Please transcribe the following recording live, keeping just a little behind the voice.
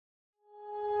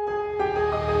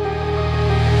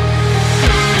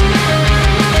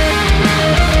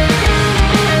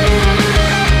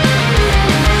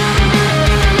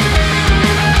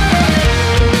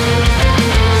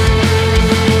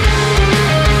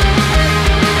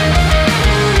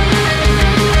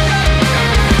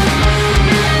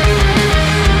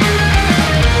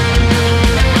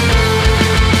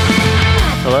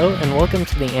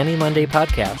welcome to the Annie Monday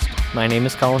podcast. My name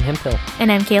is Colin Hemphill.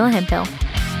 And I'm Kayla Hemphill.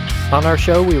 On our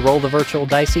show, we roll the virtual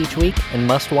dice each week and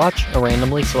must watch a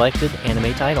randomly selected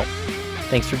anime title.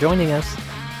 Thanks for joining us.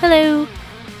 Hello.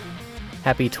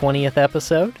 Happy 20th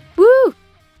episode. Woo!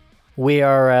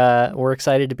 We're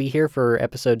excited to be here for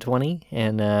episode 20,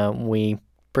 and we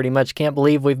pretty much can't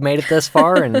believe we've made it this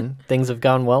far, and things have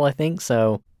gone well, I think.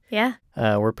 So yeah,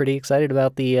 we're pretty excited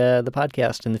about the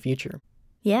podcast in the future.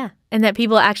 Yeah, and that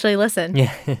people actually listen.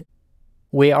 Yeah.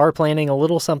 We are planning a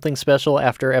little something special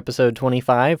after episode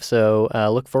 25, so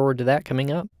look forward to that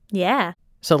coming up. Yeah.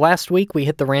 So last week we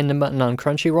hit the random button on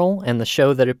Crunchyroll, and the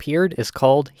show that appeared is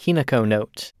called Hinako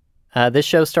Note. This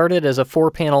show started as a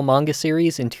 4-panel manga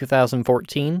series in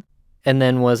 2014, and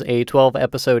then was a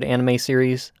 12-episode anime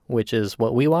series, which is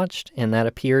what we watched, and that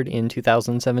appeared in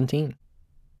 2017.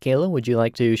 Kayla, would you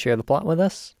like to share the plot with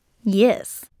us?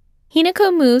 Yes.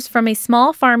 Hinako moves from a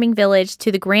small farming village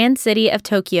to the grand city of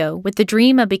Tokyo with the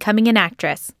dream of becoming an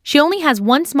actress. She only has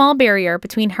one small barrier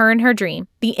between her and her dream,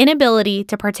 the inability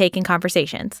to partake in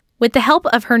conversations. With the help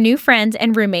of her new friends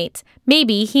and roommates,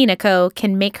 maybe Hinako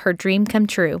can make her dream come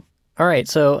true. All right,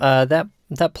 so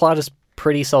that plot is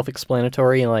pretty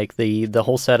self-explanatory. Like the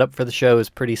whole setup for the show is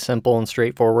pretty simple and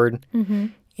straightforward. Mm-hmm.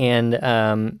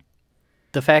 And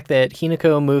the fact that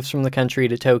Hinako moves from the country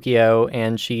to Tokyo,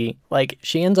 and she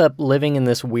ends up living in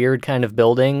this weird kind of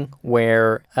building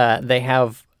where they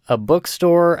have a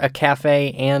bookstore, a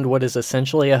cafe, and what is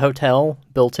essentially a hotel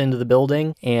built into the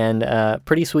building, and a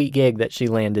pretty sweet gig that she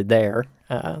landed there.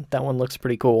 That one looks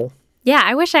pretty cool. Yeah,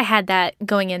 I wish I had that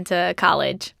going into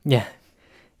college. Yeah.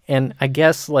 And I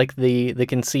guess like the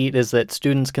conceit is that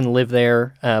students can live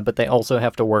there, but they also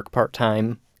have to work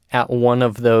part-time at one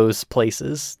of those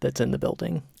places that's in the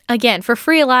building. Again, for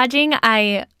free lodging,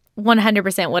 I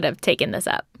 100% would have taken this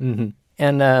up. Mm-hmm.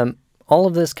 And all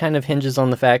of this kind of hinges on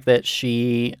the fact that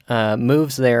she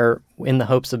moves there in the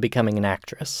hopes of becoming an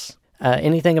actress.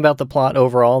 Anything about the plot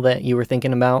overall that you were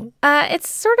thinking about? It's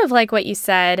sort of like what you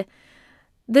said.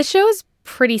 The show is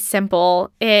pretty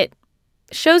simple. It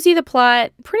shows you the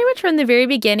plot pretty much from the very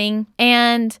beginning,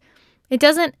 and it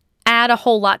doesn't add a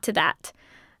whole lot to that.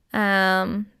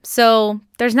 So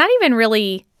there's not even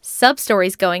really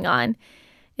sub-stories going on.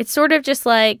 It's sort of just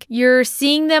like you're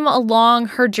seeing them along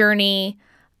her journey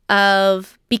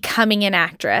of becoming an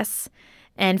actress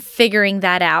and figuring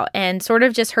that out, and sort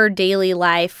of just her daily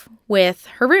life with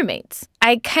her roommates.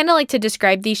 I kind of like to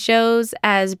describe these shows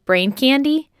as brain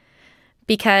candy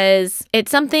because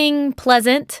it's something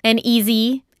pleasant and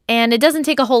easy, and it doesn't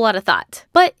take a whole lot of thought,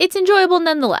 but it's enjoyable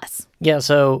nonetheless. Yeah,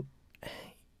 so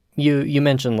you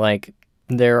mentioned, like,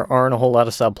 there aren't a whole lot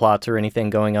of subplots or anything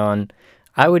going on.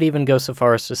 I would even go so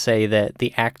far as to say that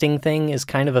the acting thing is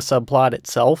kind of a subplot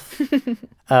itself,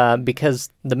 because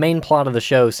the main plot of the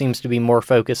show seems to be more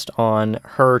focused on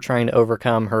her trying to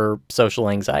overcome her social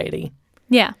anxiety.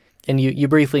 Yeah. And you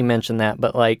briefly mentioned that,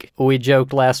 but like we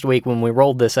joked last week when we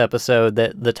rolled this episode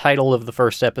that the title of the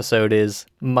first episode is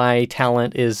My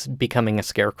Talent is Becoming a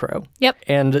Scarecrow. Yep.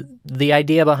 And the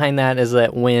idea behind that is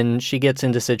that when she gets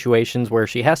into situations where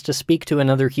she has to speak to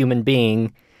another human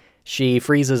being, she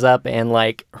freezes up and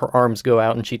like her arms go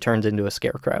out and she turns into a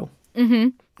scarecrow.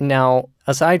 Mm-hmm. Now,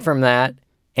 aside from that,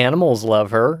 animals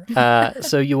love her,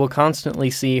 so you will constantly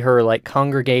see her like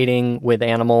congregating with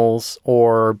animals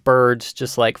or birds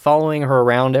just like following her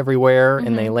around everywhere,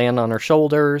 and they land on her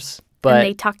shoulders. But and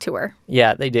they talk to her.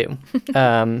 Yeah, they do.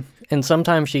 And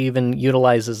sometimes she even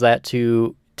utilizes that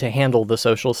to handle the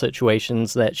social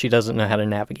situations that she doesn't know how to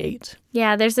navigate.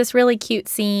 Yeah, there's this really cute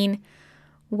scene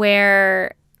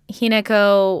where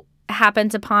Hinako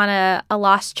happens upon a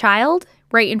lost child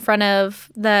right in front of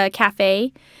the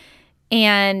cafe.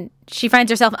 And she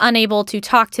finds herself unable to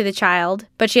talk to the child,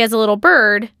 but she has a little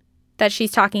bird that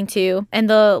she's talking to, and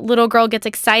the little girl gets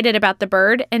excited about the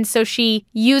bird, and so she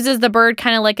uses the bird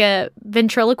kind of like a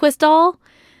ventriloquist doll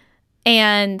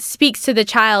and speaks to the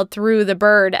child through the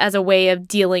bird as a way of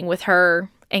dealing with her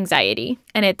anxiety,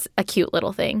 and it's a cute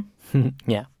little thing.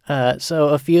 Yeah. So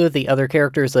a few of the other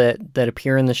characters that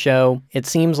appear in the show, it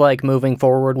seems like moving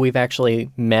forward, we've actually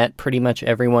met pretty much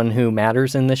everyone who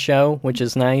matters in the show, which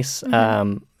is nice.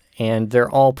 Mm-hmm. And they're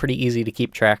all pretty easy to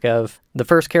keep track of. The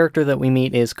first character that we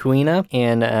meet is Kuina,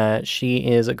 and she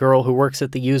is a girl who works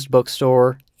at the used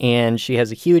bookstore, and she has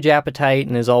a huge appetite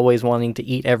and is always wanting to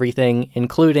eat everything,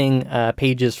 including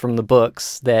pages from the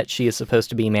books that she is supposed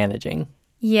to be managing.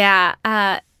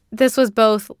 Yeah, this was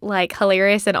both, like,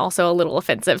 hilarious and also a little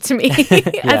offensive to me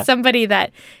as somebody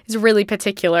that is really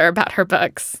particular about her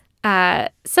books.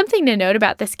 Something to note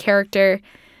about this character,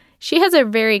 she has a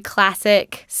very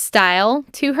classic style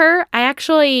to her. I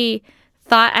actually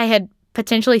thought I had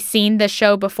potentially seen the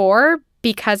show before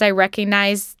because I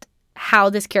recognized how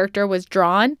this character was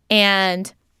drawn.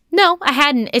 And no, I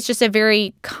hadn't. It's just a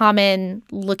very common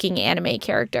looking anime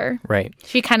character. Right.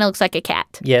 She kind of looks like a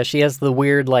cat. Yeah, she has the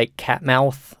weird like cat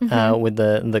mouth with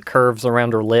the curves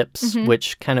around her lips,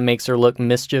 which kind of makes her look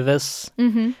mischievous.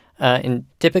 And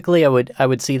typically I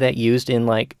would see that used in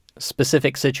like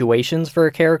specific situations for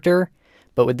a character.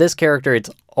 But with this character, it's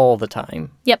all the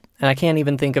time. Yep. And I can't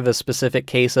even think of a specific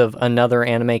case of another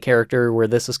anime character where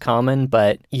this is common,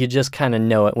 but you just kind of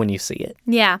know it when you see it.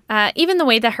 Yeah. Even the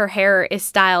way that her hair is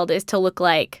styled is to look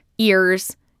like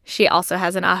ears. She also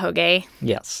has an ahoge.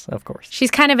 Yes, of course.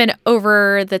 She's kind of an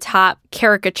over-the-top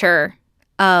caricature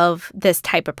of this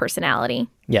type of personality.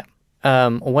 Yeah.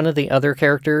 One of the other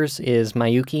characters is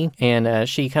Mayuki, and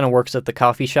she kind of works at the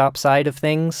coffee shop side of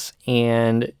things,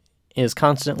 and is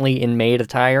constantly in maid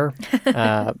attire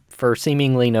for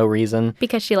seemingly no reason.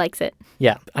 Because she likes it.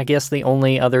 Yeah. I guess the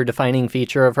only other defining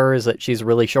feature of her is that she's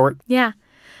really short. Yeah.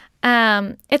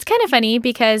 It's kind of funny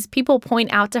because people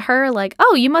point out to her like,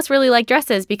 oh, you must really like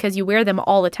dresses because you wear them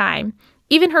all the time.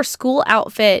 Even her school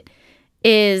outfit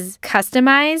is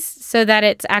customized so that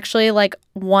it's actually like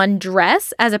one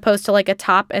dress as opposed to like a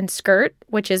top and skirt,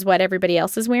 which is what everybody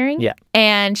else is wearing. Yeah.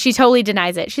 And she totally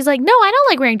denies it. She's like, no, I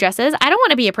don't like wearing dresses. I don't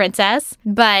want to be a princess.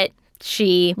 But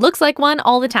she looks like one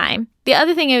all the time. The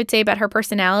other thing I would say about her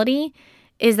personality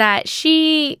is that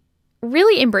she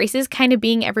really embraces kind of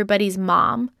being everybody's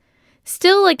mom.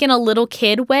 Still like in a little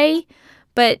kid way,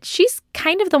 but she's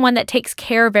kind of the one that takes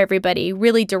care of everybody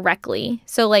really directly.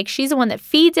 So, like, she's the one that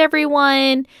feeds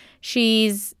everyone.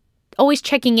 She's always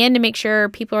checking in to make sure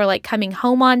people are, like, coming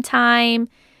home on time.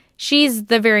 She's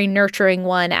the very nurturing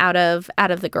one out of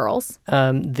the girls.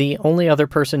 The only other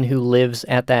person who lives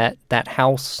at that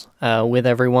house with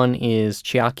everyone is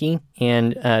Chiaki,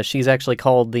 and she's actually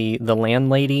called the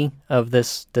landlady of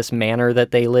this manor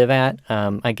that they live at,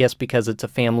 I guess because it's a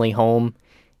family home.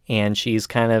 And she's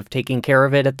kind of taking care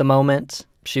of it at the moment.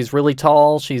 She's really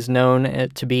tall. She's known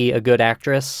to be a good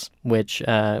actress, which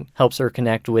helps her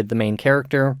connect with the main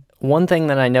character. One thing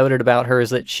that I noted about her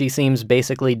is that she seems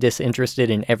basically disinterested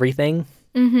in everything.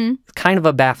 Mm-hmm. It's kind of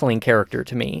a baffling character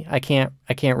to me. I can't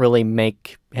really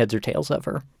make heads or tails of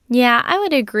her. Yeah, I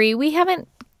would agree. We haven't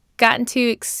gotten to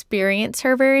experience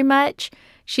her very much.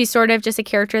 She's sort of just a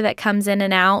character that comes in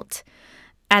and out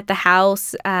at the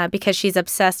house because she's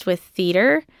obsessed with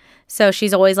theater. So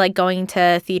she's always like going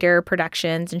to theater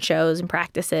productions and shows and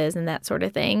practices and that sort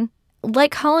of thing.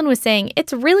 Like Colin was saying,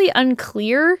 it's really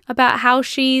unclear about how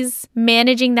she's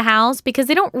managing the house because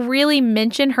they don't really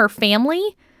mention her family,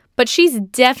 but she's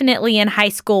definitely in high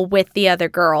school with the other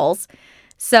girls.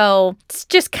 So it's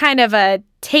just kind of a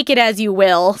take it as you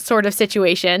will sort of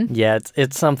situation. Yeah,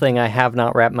 it's something I have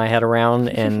not wrapped my head around,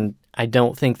 and I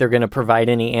don't think they're going to provide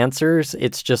any answers.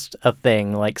 It's just a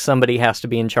thing. Like, somebody has to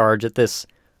be in charge at this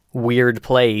weird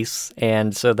place,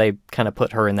 and so they kind of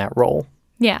put her in that role.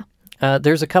 Yeah.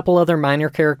 There's a couple other minor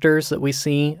characters that we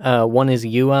see. One is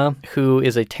Yua, who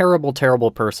is a terrible, terrible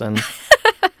person.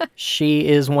 She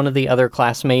is one of the other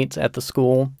classmates at the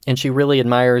school, and she really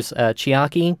admires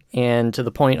Chiaki, and to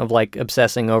the point of like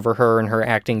obsessing over her and her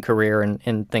acting career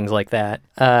and things like that,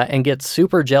 and gets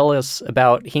super jealous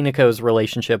about Hinako's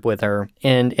relationship with her,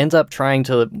 and ends up trying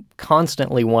to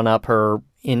constantly one-up her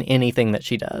in anything that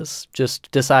she does. Just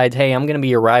decides, hey, I'm going to be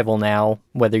your rival now,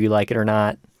 whether you like it or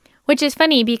not. Which is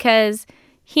funny because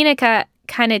Hinako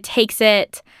kind of takes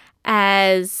it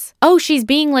as, oh, she's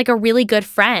being like a really good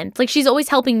friend. Like, she's always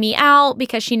helping me out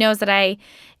because she knows that I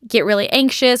get really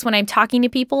anxious when I'm talking to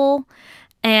people.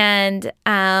 And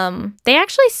they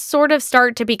actually sort of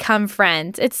start to become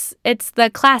friends. It's the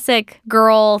classic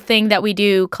girl thing that we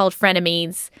do called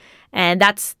frenemies. And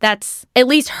that's at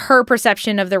least her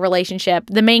perception of the relationship.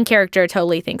 The main character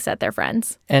totally thinks that they're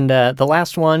friends. And the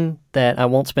last one that I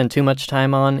won't spend too much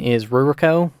time on is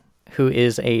Ruriko, who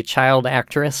is a child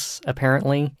actress,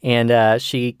 apparently. And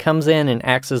she comes in and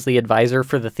acts as the advisor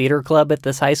for the theater club at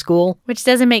this high school. Which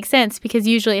doesn't make sense because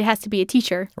usually it has to be a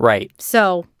teacher. Right.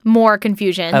 So, more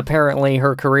confusion. Apparently,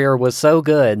 her career was so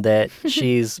good that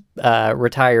she's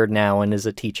retired now and is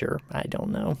a teacher. I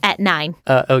don't know. At 9.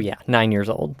 9 years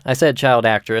old. I said child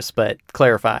actress, but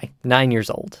clarify, 9 years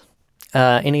old.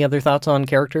 Any other thoughts on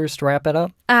characters to wrap it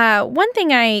up? One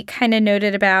thing I kind of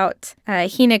noted about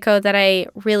Hinako that I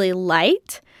really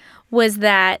liked was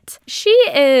that she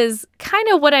is kind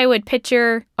of what I would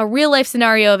picture a real-life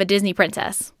scenario of a Disney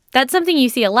princess. That's something you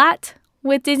see a lot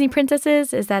with Disney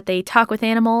princesses, is that they talk with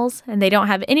animals and they don't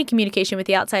have any communication with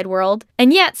the outside world.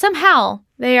 And yet, somehow,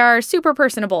 they are super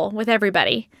personable with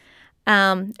everybody.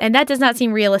 And that does not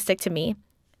seem realistic to me.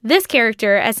 this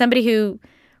character, as somebody who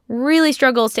really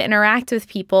struggles to interact with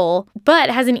people, but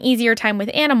has an easier time with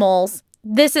animals,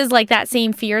 this is like that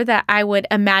same fear that I would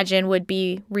imagine would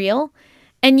be real.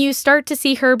 And you start to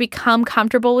see her become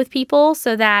comfortable with people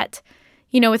so that,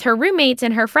 with her roommates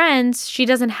and her friends, she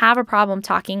doesn't have a problem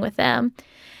talking with them.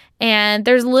 And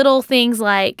there's little things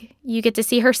like you get to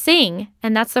see her sing.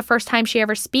 And that's the first time she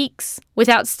ever speaks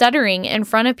without stuttering in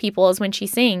front of people is when she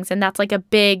sings. And that's like a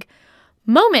big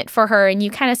moment for her. And you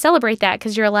kind of celebrate that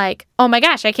because you're like, oh my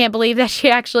gosh, I can't believe that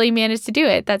she actually managed to do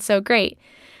it. That's so great.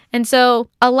 And so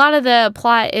a lot of the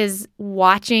plot is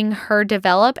watching her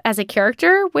develop as a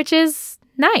character, which is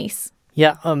nice.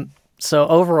 Yeah. So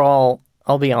overall,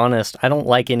 I'll be honest, I don't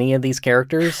like any of these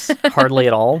characters, hardly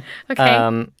at all.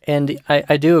 Okay. And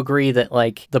I do agree that,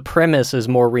 like, the premise is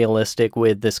more realistic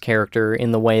with this character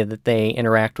in the way that they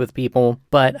interact with people.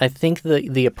 But I think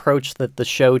the approach that the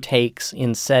show takes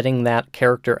in setting that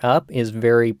character up is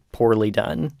very poorly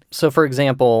done. So, for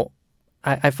example,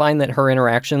 I find that her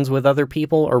interactions with other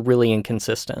people are really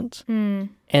inconsistent.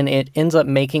 And it ends up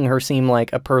making her seem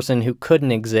like a person who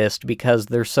couldn't exist because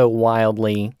they're so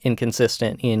wildly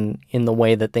inconsistent in the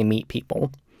way that they meet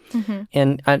people. Mm-hmm.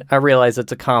 And I realize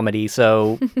it's a comedy,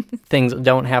 so things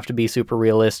don't have to be super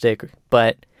realistic,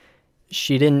 but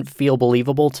she didn't feel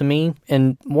believable to me.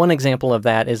 And one example of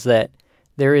that is that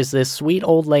there is this sweet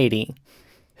old lady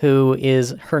who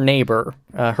is her neighbor,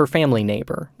 her family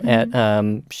neighbor.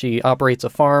 Mm-hmm. She operates a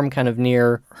farm kind of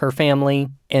near her family.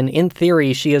 And in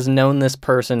theory, she has known this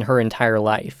person her entire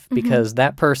life because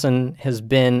that person has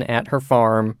been at her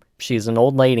farm. She's an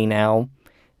old lady now.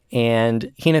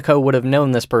 And Hinako would have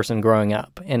known this person growing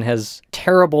up and has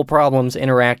terrible problems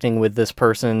interacting with this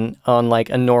person on like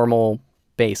a normal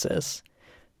basis.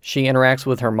 She interacts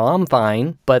with her mom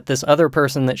fine, but this other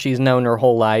person that she's known her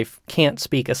whole life can't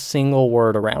speak a single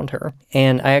word around her.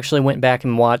 And I actually went back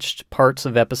and watched parts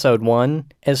of episode 1.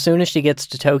 As soon as she gets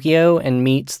to Tokyo and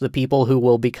meets the people who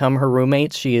will become her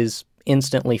roommates, she is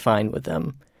instantly fine with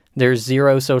them. There's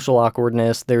zero social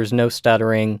awkwardness. There's no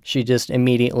stuttering. She just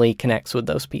immediately connects with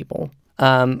those people.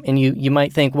 And you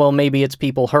might think, well, maybe it's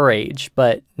people her age,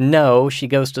 but no, she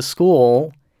goes to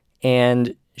school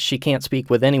and she can't speak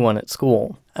with anyone at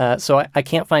school. So I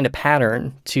can't find a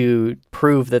pattern to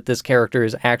prove that this character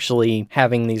is actually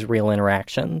having these real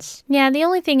interactions. Yeah, the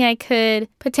only thing I could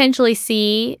potentially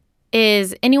see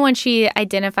is anyone she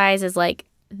identifies as like,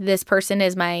 this person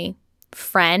is my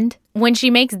friend. When she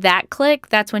makes that click,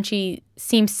 that's when she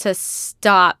seems to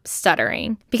stop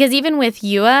stuttering. Because even with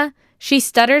Yua, she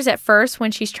stutters at first when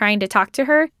she's trying to talk to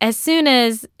her. As soon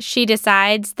as she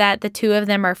decides that the two of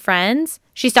them are friends,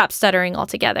 she stops stuttering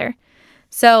altogether.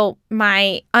 So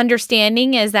my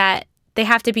understanding is that they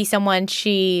have to be someone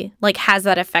she like has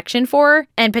that affection for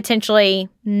and potentially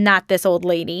not this old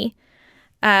lady.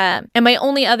 And my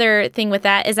only other thing with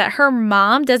that is that her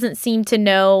mom doesn't seem to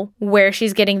know where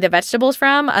she's getting the vegetables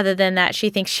from other than that she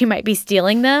thinks she might be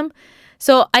stealing them.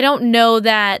 So I don't know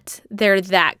that they're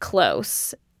that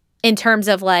close in terms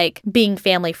of like being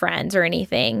family friends or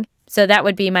anything. So that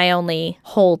would be my only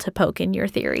hole to poke in your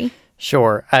theory.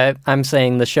 Sure. I'm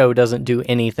saying the show doesn't do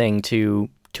anything to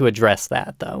address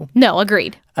that, though. No,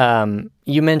 agreed.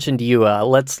 You mentioned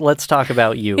Yua. Let's talk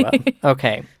about Yua.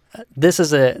 Okay. This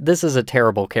is a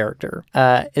terrible character.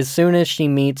 As soon as she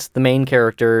meets the main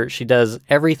character, she does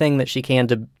everything that she can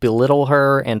to belittle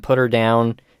her and put her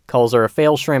down, calls her a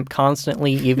fail shrimp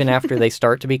constantly, even after they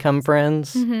start to become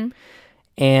friends,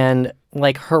 and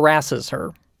like harasses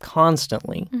her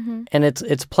constantly. And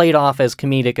it's played off as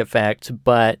comedic effect,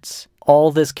 but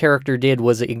all this character did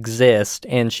was exist,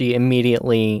 and she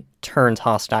immediately turns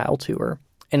hostile to her.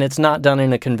 And it's not done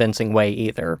in a convincing way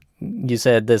either. You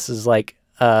said this is like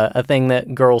a thing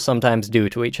that girls sometimes do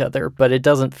to each other, but it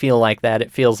doesn't feel like that.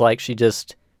 It feels like she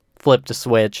just flipped a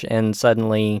switch and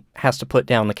suddenly has to put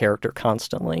down the character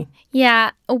constantly. Yeah,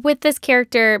 with this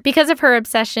character, because of her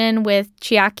obsession with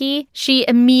Chiaki, she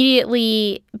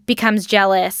immediately becomes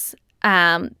jealous.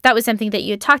 That was something that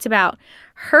you had talked about.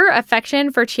 Her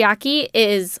affection for Chiaki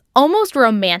is almost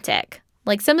romantic.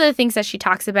 Like some of the things that she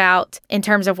talks about in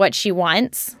terms of what she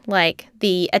wants, like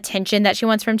the attention that she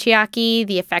wants from Chiaki,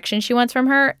 the affection she wants from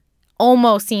her,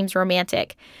 almost seems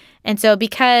romantic. And so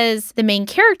because the main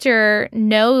character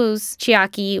knows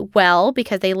Chiaki well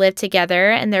because they live together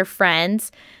and they're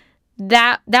friends,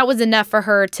 that was enough for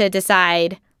her to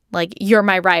decide, like, you're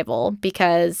my rival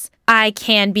because I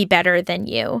can be better than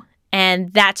you.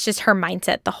 And that's just her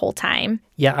mindset the whole time.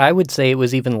 Yeah, I would say it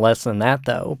was even less than that,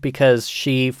 though, because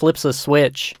she flips a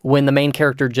switch when the main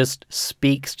character just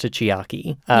speaks to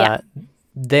Chiaki.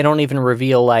 They don't even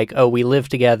reveal, like, oh, we live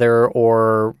together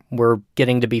or we're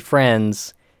getting to be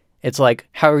friends. It's like,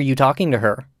 how are you talking to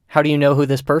her? How do you know who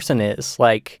this person is?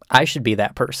 Like, I should be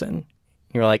that person.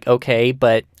 You're like, okay,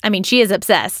 but... I mean, she is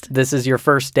obsessed. This is your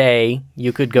first day.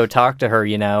 You could go talk to her,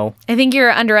 you know. I think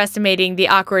you're underestimating the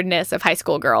awkwardness of high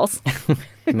school girls.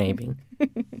 Maybe.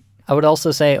 I would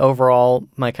also say overall,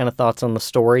 my kind of thoughts on the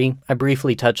story, I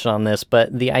briefly touched on this,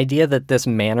 but the idea that this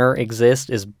manor exists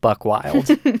is buck wild.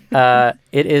 It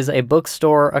is a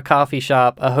bookstore, a coffee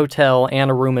shop, a hotel, and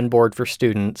a room and board for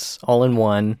students, all in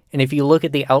one. And if you look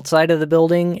at the outside of the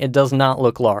building, it does not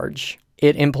look large.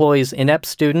 It employs inept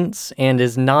students and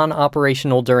is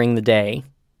non-operational during the day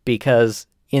because,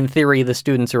 in theory, the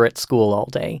students are at school all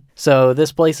day. So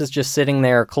this place is just sitting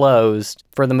there closed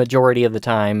for the majority of the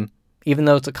time, even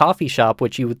though it's a coffee shop,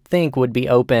 which you would think would be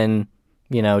open,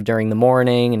 you know, during the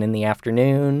morning and in the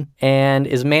afternoon, and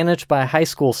is managed by a high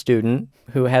school student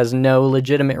who has no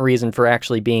legitimate reason for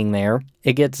actually being there.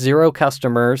 It gets 0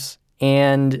 customers,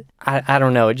 and I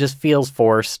don't know, it just feels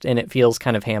forced, and it feels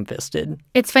kind of ham-fisted.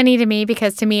 It's funny to me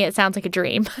because to me it sounds like a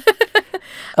dream.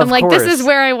 I'm Of like, course. this is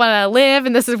where I want to live,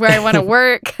 and this is where I want to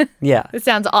work. Yeah. It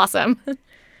sounds awesome.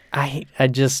 I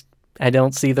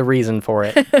don't see the reason for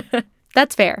it.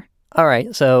 That's fair. All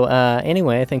right, so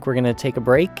anyway, I think we're going to take a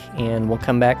break, and we'll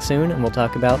come back soon, and we'll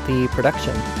talk about the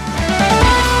production.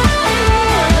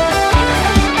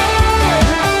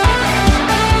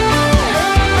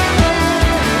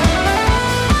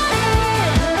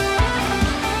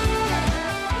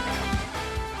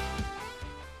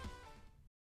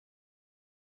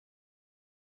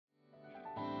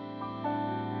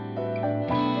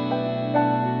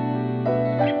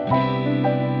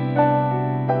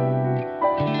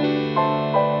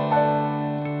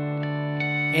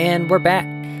 And we're back.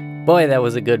 Boy, that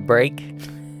was a good break.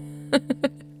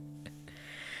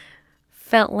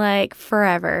 Felt like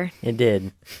forever. It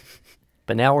did.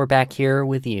 But now we're back here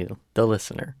with you, the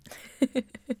listener.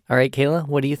 All right, Kayla,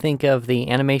 what do you think of the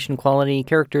animation quality,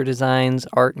 character designs,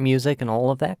 art, music, and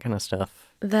all of that kind of stuff?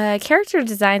 The character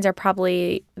designs are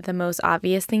probably the most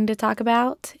obvious thing to talk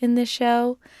about in this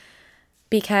show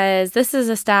because this is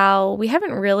a style we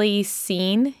haven't really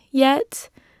seen yet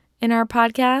in our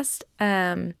podcast.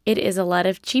 It is a lot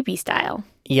of chibi style.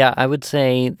 Yeah, I would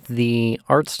say the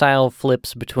art style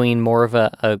flips between more of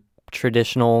a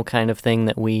traditional kind of thing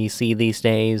that we see these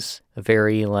days, a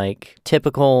very like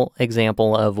typical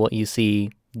example of what you see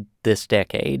this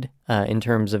decade in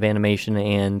terms of animation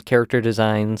and character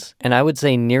designs. And I would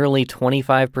say nearly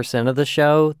 25% of the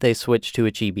show, they switch to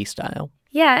a chibi style.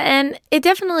 Yeah, and it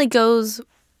definitely goes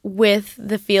with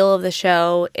the feel of the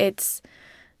show.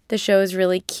 The show is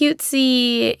really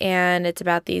cutesy, and it's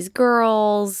about these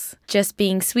girls just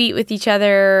being sweet with each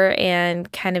other and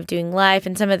kind of doing life,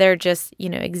 and some of their just,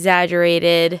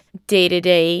 exaggerated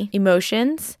day-to-day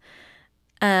emotions.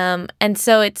 And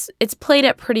so it's played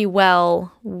up pretty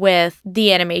well with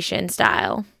the animation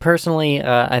style. Personally,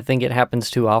 I think it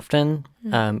happens too often.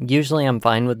 Usually I'm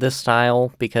fine with this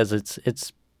style because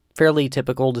it's fairly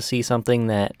typical to see something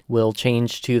that will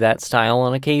change to that style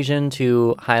on occasion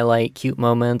to highlight cute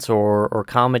moments or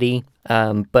comedy.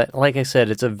 But like I said,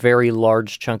 it's a very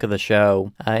large chunk of the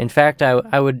show. In fact,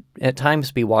 I would at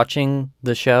times be watching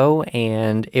the show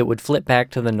and it would flip back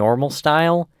to the normal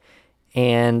style.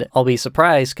 And I'll be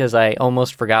surprised because I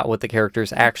almost forgot what the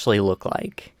characters actually look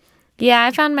like. Yeah,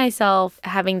 I found myself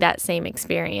having that same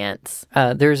experience.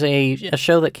 There's a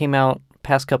show that came out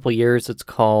past couple years. It's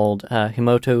called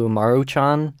Himoto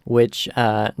Maru-chan, which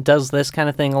does this kind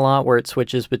of thing a lot where it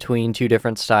switches between two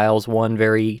different styles, one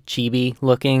very chibi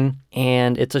looking.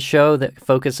 And it's a show that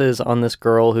focuses on this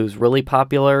girl who's really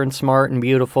popular and smart and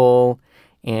beautiful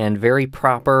and very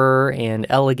proper and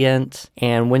elegant.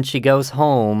 And when she goes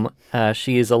home,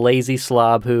 she is a lazy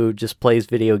slob who just plays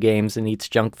video games and eats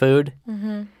junk food.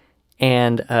 Mm-hmm.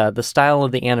 And the style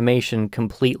of the animation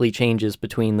completely changes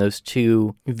between those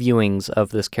two viewings of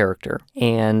this character.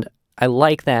 And I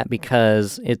like that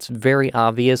because it's very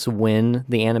obvious when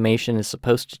the animation is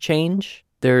supposed to change.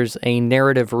 There's a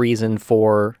narrative reason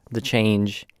for the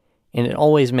change, and it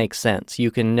always makes sense. You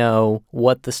can know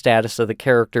what the status of the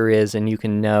character is, and you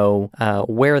can know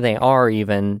where they are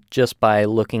even just by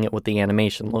looking at what the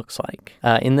animation looks like.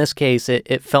 In this case,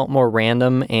 it felt more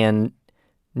random and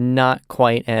not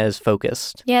quite as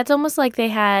focused. Yeah, it's almost like they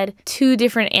had two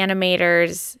different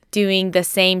animators doing the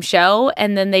same show,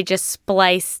 and then they just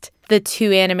spliced the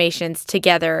two animations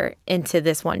together into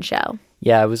this one show.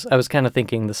 Yeah, I was kind of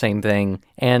thinking the same thing,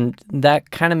 and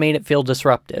that kind of made it feel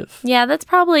disruptive. Yeah, that's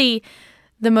probably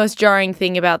the most jarring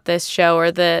thing about this show,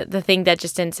 or the thing that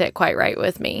just didn't sit quite right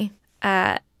with me.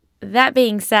 That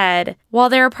being said, while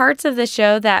there are parts of the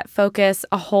show that focus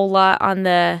a whole lot on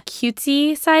the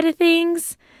cutesy side of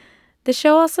things, the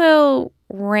show also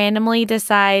randomly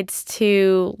decides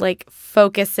to like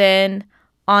focus in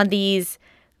on these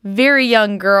very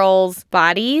young girls'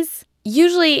 bodies,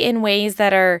 usually in ways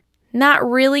that are not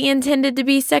really intended to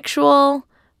be sexual,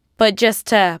 but just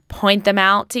to point them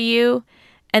out to you.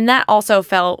 And that also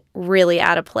felt really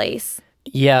out of place.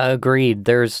 Yeah, agreed.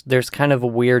 There's kind of a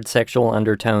weird sexual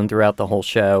undertone throughout the whole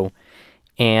show.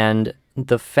 And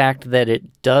the fact that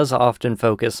it does often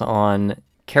focus on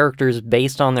characters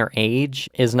based on their age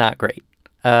is not great.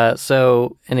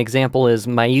 So an example is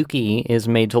Mayuki is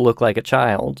made to look like a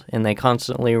child, and they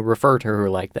constantly refer to her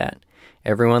like that.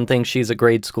 Everyone thinks she's a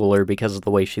grade schooler because of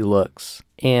the way she looks.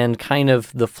 And kind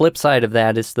of the flip side of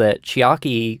that is that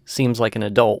Chiaki seems like an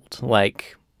adult,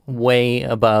 like way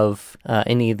above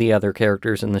any of the other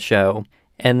characters in the show.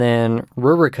 And then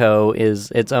Ruriko is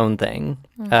its own thing.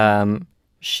 Mm-hmm.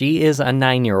 She is a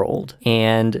 9-year-old,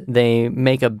 and they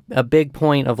make a big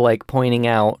point of like pointing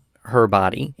out her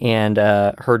body and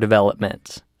her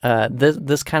development.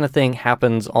 This kind of thing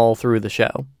happens all through the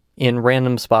show in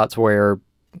random spots where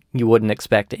you wouldn't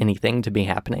expect anything to be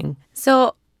happening.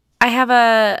 So I have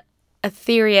a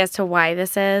theory as to why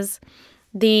this is.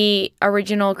 The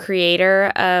original creator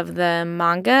of the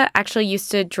manga actually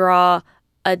used to draw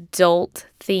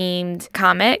adult-themed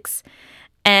comics,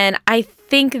 and I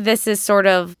think this is sort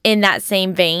of in that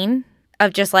same vein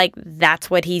of just like that's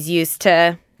what he's used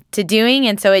to doing,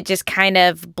 and so it just kind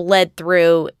of bled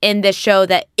through in this show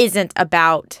that isn't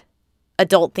about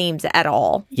adult themes at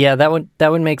all. Yeah, that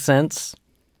would make sense.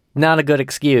 Not a good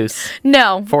excuse.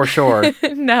 No. For sure.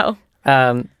 No.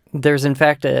 There's in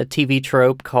fact a TV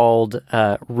trope called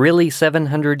Really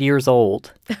 700 Years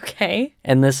Old. Okay.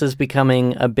 And this is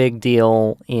becoming a big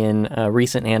deal in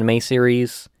recent anime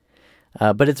series.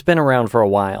 But it's been around for a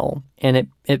while, and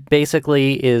it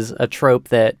basically is a trope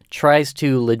that tries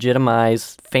to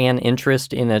legitimize fan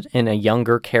interest in a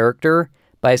younger character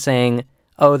by saying,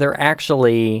 oh, they're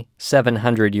actually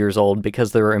 700 years old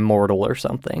because they're immortal or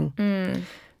something. Mm.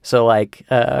 So, like,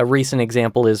 a recent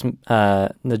example is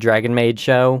the Dragon Maid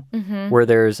show, mm-hmm. where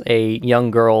there's a young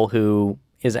girl who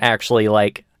is actually,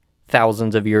 like,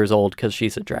 thousands of years old because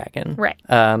she's a dragon. Right.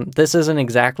 This isn't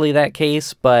exactly that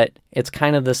case, but it's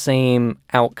kind of the same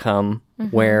outcome mm-hmm.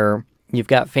 where you've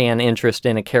got fan interest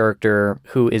in a character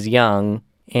who is young,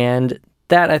 and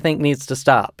that I think needs to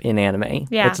stop in anime.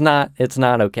 Yeah. It's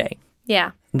not okay.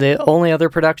 Yeah. The only other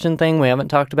production thing we haven't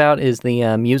talked about is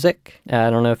the music. I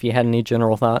don't know if you had any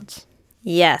general thoughts.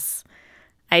 Yes,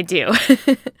 I do.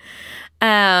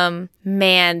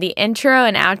 Man, the intro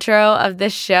and outro of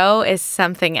this show is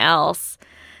something else.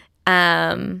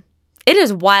 It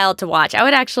is wild to watch. I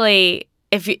would actually,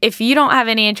 if you don't have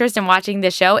any interest in watching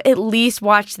the show, at least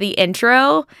watch the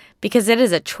intro because it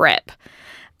is a trip.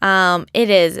 It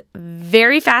is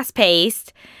very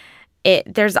fast-paced.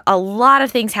 There's a lot of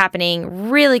things happening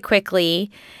really quickly,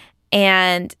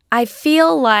 and I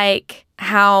feel like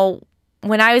how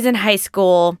when I was in high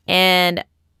school and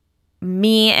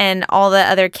me and all the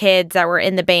other kids that were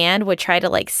in the band would try to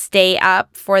like stay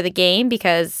up for the game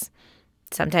because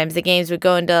sometimes the games would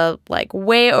go into like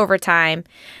way overtime.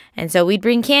 And so we'd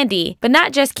bring candy, but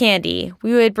not just candy.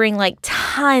 We would bring like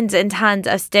tons and tons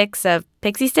of sticks of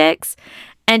pixie sticks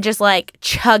and just like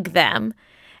chug them.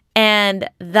 And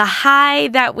the high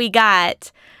that we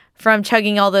got from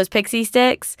chugging all those pixie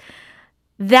sticks,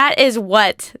 that is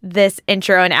what this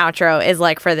intro and outro is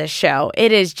like for this show.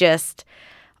 It is just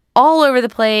all over the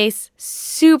place,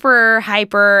 super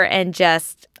hyper, and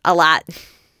just a lot.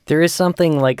 There is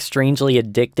something like strangely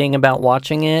addicting about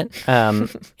watching it.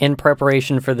 In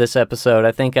preparation for this episode,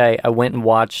 I think I went and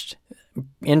watched,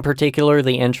 in particular,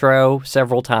 the intro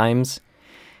several times,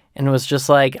 and was just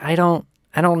like, I don't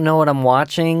know what I'm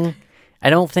watching. I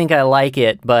don't think I like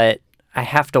it, but I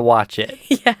have to watch it.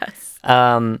 Yes.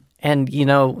 And, you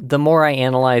know, the more I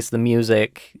analyze the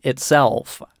music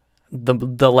itself,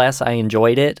 the less I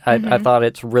enjoyed it. I thought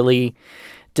it's really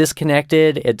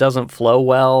disconnected. It doesn't flow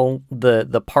well.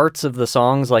 The parts of the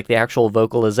songs, like the actual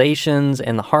vocalizations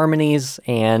and the harmonies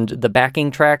and the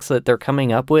backing tracks that they're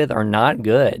coming up with are not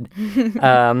good.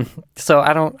 So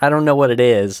I don't know what it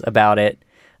is about it.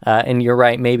 And you're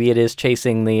right, maybe it is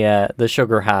chasing the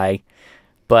sugar high.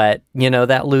 But, you know,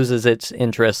 that loses its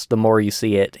interest the more you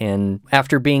see it. And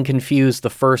after being confused the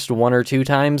first one or two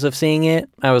times of seeing it,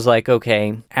 I was like,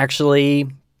 okay, actually,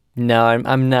 no,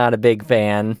 I'm not a big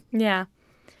fan. Yeah.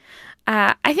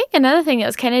 I think another thing that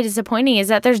was kind of disappointing is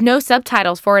that there's no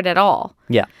subtitles for it at all.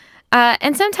 Yeah.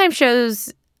 And sometimes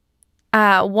shows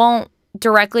won't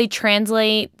directly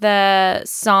translate the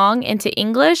song into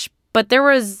English, but there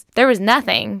was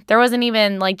nothing. There wasn't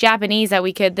even like Japanese that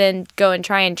we could then go and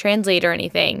try and translate or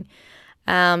anything.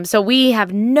 So we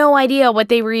have no idea what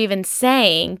they were even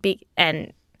saying.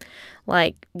 And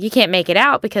like, you can't make it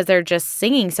out because they're just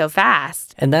singing so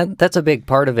fast. And that's a big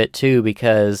part of it, too,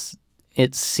 because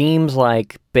it seems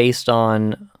like, based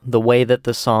on the way that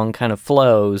the song kind of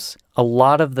flows, a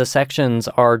lot of the sections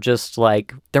are just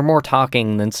like, they're more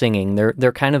talking than singing.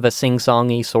 They're kind of a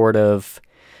sing-songy sort of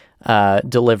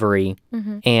delivery.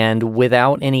 Mm-hmm. And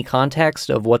without any context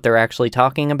of what they're actually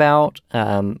talking about,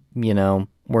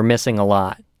 we're missing a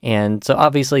lot. And so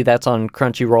obviously that's on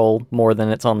Crunchyroll more than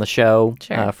it's on the show.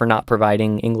 Sure. For not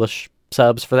providing English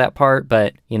subs for that part.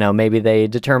 But, maybe they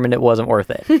determined it wasn't worth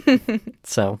it.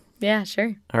 So... Yeah,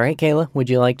 sure. All right, Kayla, would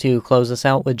you like to close us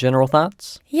out with general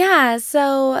thoughts? Yeah,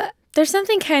 so there's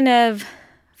something kind of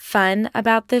fun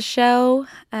about this show.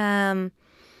 I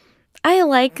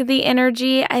like the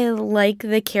energy. I like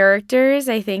the characters.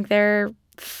 I think they're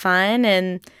fun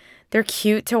and they're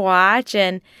cute to watch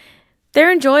and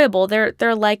they're enjoyable.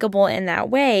 They're likable in that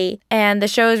way. And the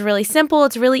show is really simple.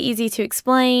 It's really easy to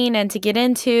explain and to get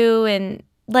into, and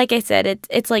like I said,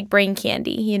 it's like brain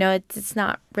candy. It's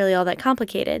not really all that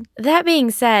complicated. That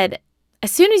being said,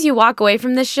 as soon as you walk away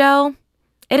from this show,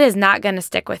 it is not going to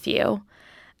stick with you.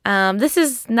 This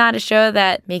is not a show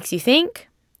that makes you think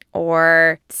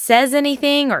or says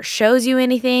anything or shows you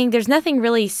anything. There's nothing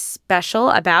really special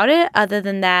about it other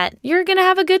than that you're going to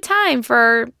have a good time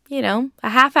for, a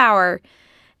half hour.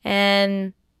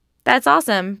 And that's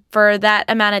awesome for that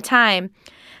amount of time.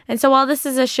 And so while this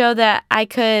is a show that I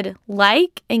could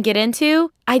like and get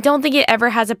into, I don't think it ever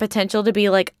has a potential to be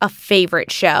like a favorite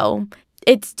show.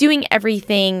 It's doing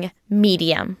everything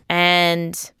medium.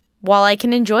 And while I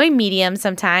can enjoy medium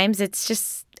sometimes,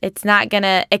 it's not going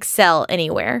to excel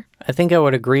anywhere. I think I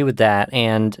would agree with that.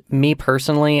 And me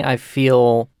personally, I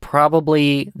feel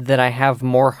probably that I have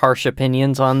more harsh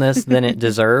opinions on this than it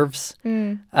deserves.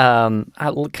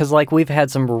 Because we've had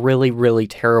some really, really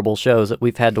terrible shows that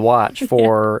we've had to watch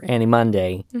for Annie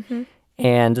Monday. Mm-hmm.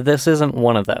 And this isn't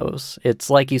one of those.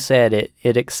 It's like you said,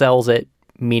 it excels at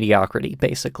mediocrity,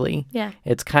 basically. Yeah.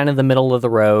 It's kind of the middle of the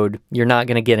road. You're not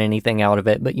going to get anything out of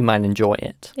it, but you might enjoy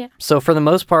it. Yeah. So for the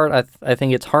most part, I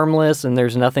think it's harmless, and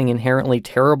there's nothing inherently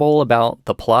terrible about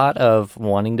the plot of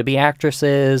wanting to be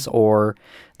actresses or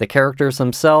the characters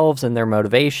themselves and their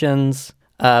motivations.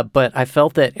 But I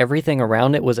felt that everything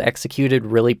around it was executed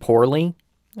really poorly,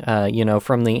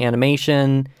 from the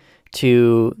animation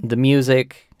to the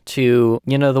music to,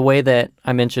 the way that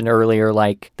I mentioned earlier,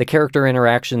 like the character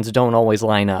interactions don't always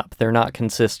line up. They're not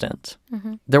consistent.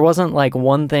 Mm-hmm. There wasn't like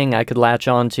one thing I could latch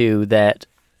onto that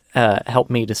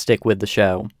helped me to stick with the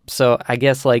show. So I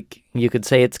guess like you could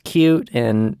say it's cute,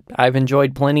 and I've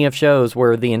enjoyed plenty of shows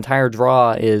where the entire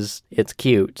draw is it's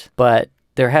cute, but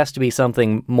there has to be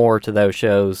something more to those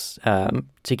shows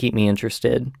to keep me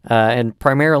interested. And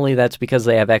primarily that's because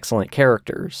they have excellent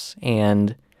characters,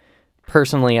 and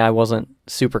personally, I wasn't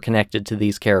super connected to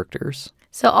these characters.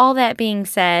 So all that being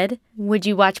said, would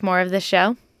you watch more of the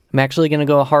show? I'm actually going to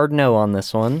go a hard no on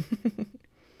this one.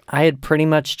 I had pretty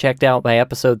much checked out by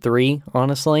episode 3,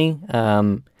 honestly.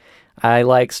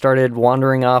 I started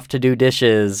wandering off to do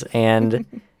dishes and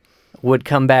would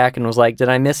come back and was like, did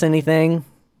I miss anything?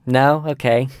 No?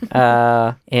 Okay.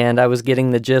 And I was getting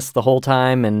the gist the whole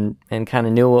time and kind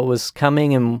of knew what was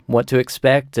coming and what to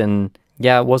expect. And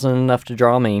yeah, it wasn't enough to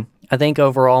draw me. I think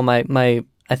overall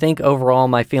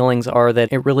my feelings are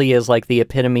that it really is like the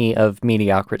epitome of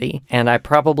mediocrity. And I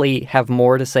probably have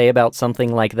more to say about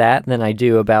something like that than I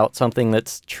do about something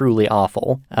that's truly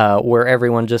awful, where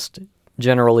everyone just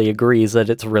generally agrees that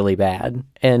it's really bad.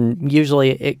 And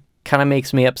usually it kind of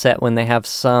makes me upset when they have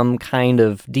some kind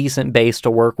of decent base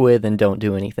to work with and don't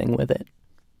do anything with it.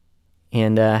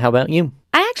 And how about you?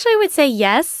 I actually would say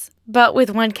yes, but with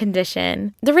one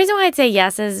condition. The reason why I'd say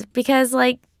yes is because,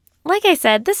 like I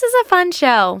said, this is a fun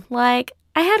show. Like,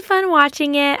 I had fun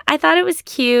watching it. I thought it was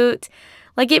cute.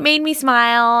 Like, it made me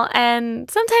smile. And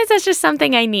sometimes that's just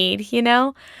something I need,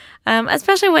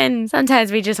 Especially when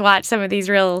sometimes we just watch some of these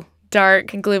real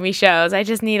dark and gloomy shows. I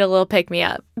just need a little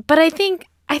pick-me-up. But I think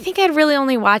I'd really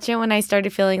only watch it when I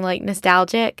started feeling,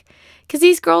 nostalgic. Because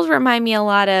these girls remind me a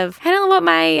lot of, I don't know what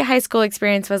my high school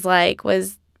experience was like,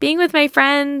 was being with my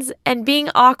friends and being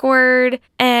awkward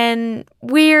and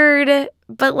weird,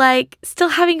 but still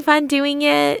having fun doing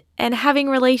it and having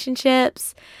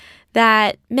relationships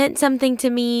that meant something to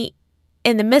me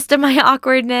in the midst of my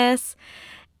awkwardness.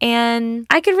 And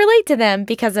I could relate to them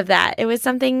because of that. It was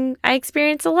something I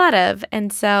experienced a lot of.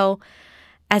 And so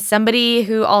as somebody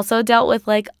who also dealt with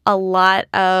a lot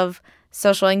of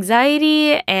social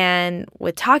anxiety and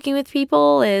with talking with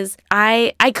people, is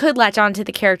I could latch on to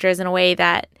the characters in a way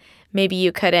that maybe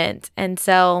you couldn't. And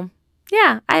so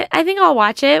Yeah, I think I'll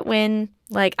watch it when,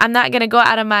 like, I'm not going to go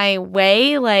out of my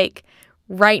way, like,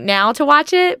 right now to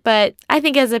watch it, but I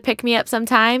think as a pick-me-up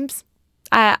sometimes,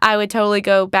 I would totally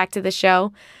go back to the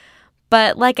show.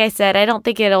 But like I said, I don't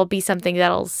think it'll be something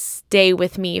that'll stay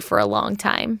with me for a long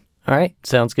time. All right,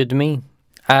 sounds good to me.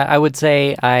 I would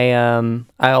say I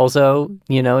also,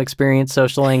 experience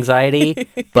social anxiety,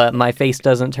 but my face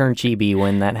doesn't turn chibi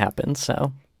when that happens.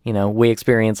 So, we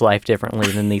experience life differently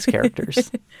than these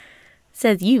characters.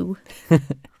 Says you.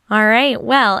 All right.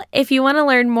 Well, if you want to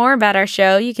learn more about our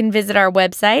show, you can visit our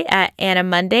website at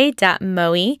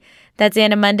annamonday.moe. That's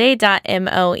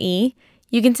annamonday.moe.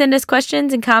 You can send us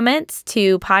questions and comments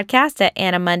to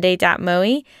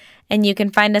podcast@annamonday.moe. And you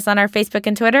can find us on our Facebook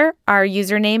and Twitter. Our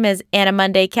username is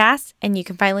AnnaMondayCast, and you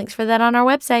can find links for that on our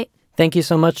website. Thank you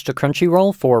so much to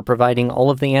Crunchyroll for providing all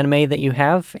of the anime that you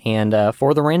have, and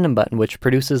for the random button, which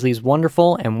produces these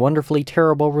wonderful and wonderfully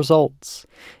terrible results.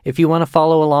 If you want to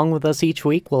follow along with us each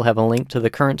week, we'll have a link to the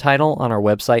current title on our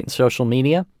website and social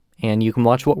media, and you can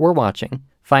watch what we're watching.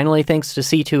 Finally, thanks to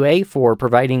C2A for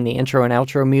providing the intro and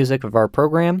outro music of our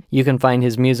program. You can find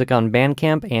his music on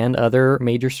Bandcamp and other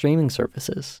major streaming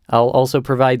services. I'll also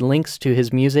provide links to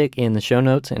his music in the show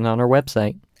notes and on our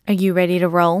website. Are you ready to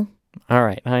roll? All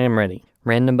right, I am ready.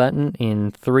 Random button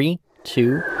in 3,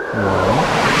 2,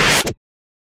 1.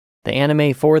 The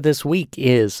anime for this week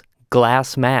is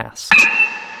Glass Mask.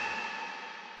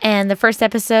 And the first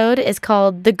episode is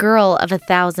called The Girl of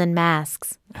 1,000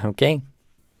 Masks. Okay.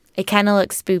 It kind of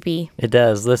looks spoopy. It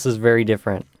does. This is very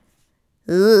different.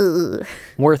 Ugh.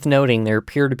 Worth noting, there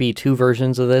appear to be 2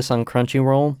 versions of this on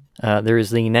Crunchyroll. There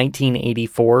is the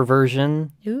 1984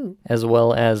 version, as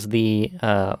well as the,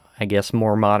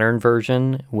 more modern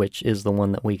version, which is the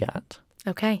one that we got.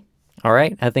 Okay. All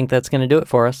right. I think that's going to do it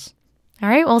for us. All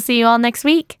right. We'll see you all next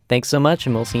week. Thanks so much,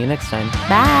 and we'll see you next time.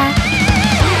 Bye.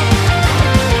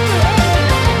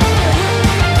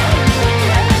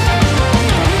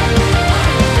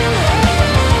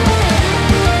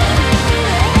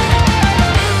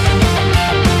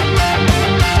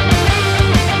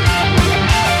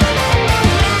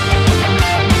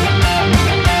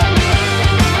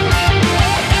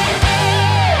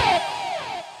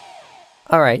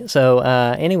 All right, so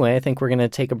anyway, I think we're going to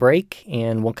take a break,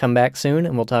 and we'll come back soon,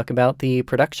 and we'll talk about the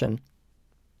production.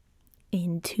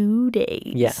 In 2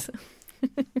 days. Yeah.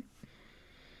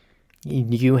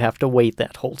 You have to wait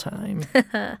that whole time.